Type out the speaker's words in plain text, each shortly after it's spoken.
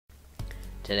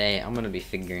Today I'm going to be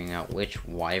figuring out which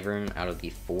wyvern out of the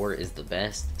four is the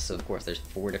best. So of course there's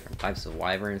four different types of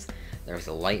wyverns. There's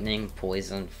a lightning,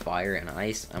 poison, fire, and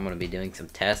ice. I'm going to be doing some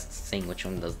tests, seeing which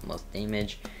one does the most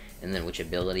damage, and then which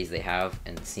abilities they have,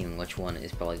 and seeing which one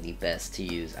is probably the best to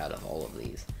use out of all of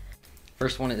these.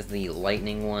 First one is the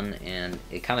lightning one, and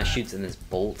it kind of shoots in this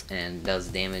bolt and does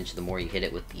damage the more you hit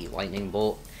it with the lightning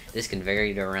bolt. This can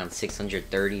vary to around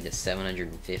 630 to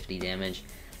 750 damage.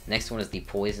 Next one is the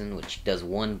poison, which does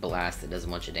one blast that does a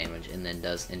bunch of damage and then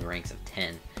does in ranks of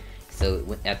 10.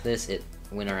 So at this it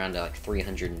went around to like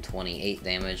 328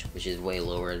 damage, which is way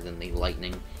lower than the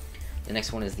lightning. The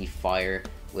next one is the fire,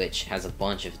 which has a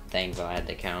bunch of things that I had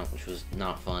to count, which was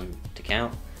not fun to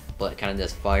count, but it kind of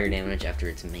does fire damage after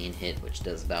its main hit, which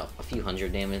does about a few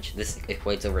hundred damage. This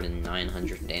equates over to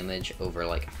 900 damage over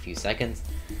like a few seconds,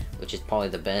 which is probably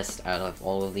the best out of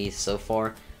all of these so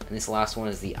far. And this last one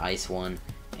is the ice one,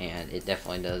 and it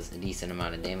definitely does a decent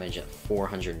amount of damage at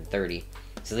 430.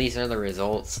 So these are the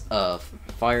results of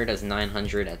fire does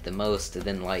 900 at the most,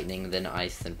 then lightning, then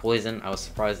ice, then poison. I was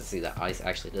surprised to see that ice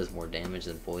actually does more damage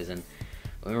than poison.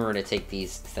 Remember to take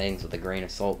these things with a grain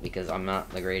of salt because I'm not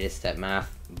the greatest at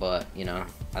math, but you know,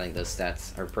 I think those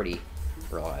stats are pretty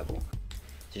reliable.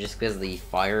 So just because the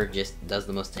fire just does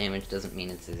the most damage doesn't mean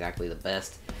it's exactly the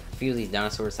best. A few of these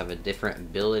dinosaurs have different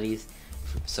abilities,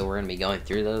 so we're going to be going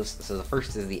through those. So the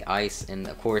first is the ice, and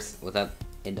of course with that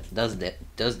it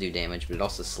does do damage, but it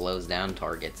also slows down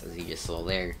targets, as you just saw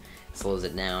there. It slows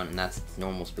it down, and that's its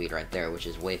normal speed right there, which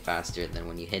is way faster than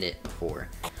when you hit it before.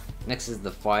 Next is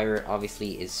the fire.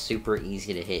 Obviously is super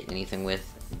easy to hit anything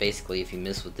with. Basically if you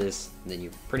miss with this, then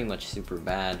you're pretty much super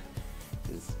bad.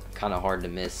 It's kind of hard to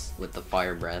miss with the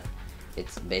fire breath.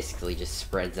 It's basically just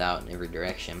spreads out in every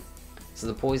direction. So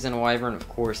the poison wyvern, of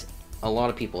course, a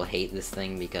lot of people hate this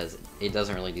thing because it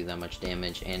doesn't really do that much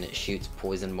damage, and it shoots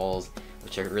poison balls,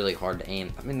 which are really hard to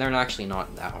aim. I mean, they're actually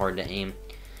not that hard to aim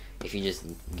if you just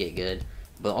get good,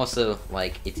 but also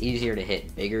like it's easier to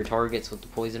hit bigger targets with the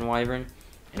poison wyvern.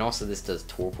 And also this does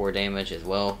torpor damage as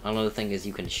well. Another thing is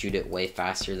you can shoot it way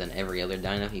faster than every other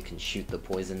dino. You can shoot the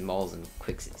poison balls in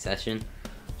quick succession,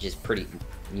 which is pretty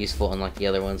useful, unlike the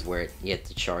other ones where you have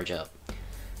to charge up.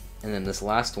 And then this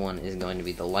last one is going to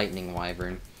be the lightning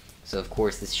wyvern. So of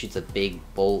course this shoots a big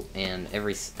bolt, and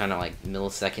every kind of like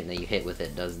millisecond that you hit with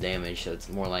it does damage. So it's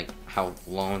more like how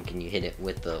long can you hit it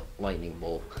with the lightning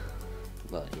bolt.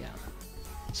 But yeah.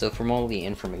 So from all the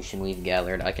information we've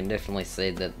gathered, I can definitely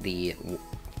say that the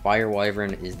fire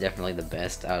wyvern is definitely the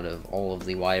best out of all of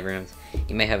the wyverns.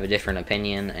 You may have a different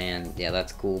opinion, and yeah,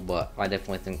 that's cool, but I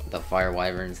definitely think the fire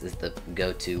wyverns is the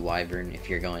go-to wyvern if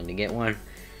you're going to get one.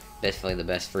 Definitely the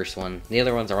best first one. The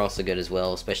other ones are also good as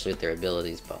well, especially with their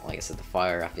abilities, but like I said, the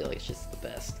fire I feel like it's just the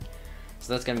best.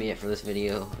 So that's going to be it for this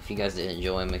video. If you guys did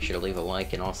enjoy, make sure to leave a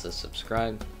like and also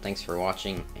subscribe. Thanks for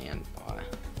watching, and bye.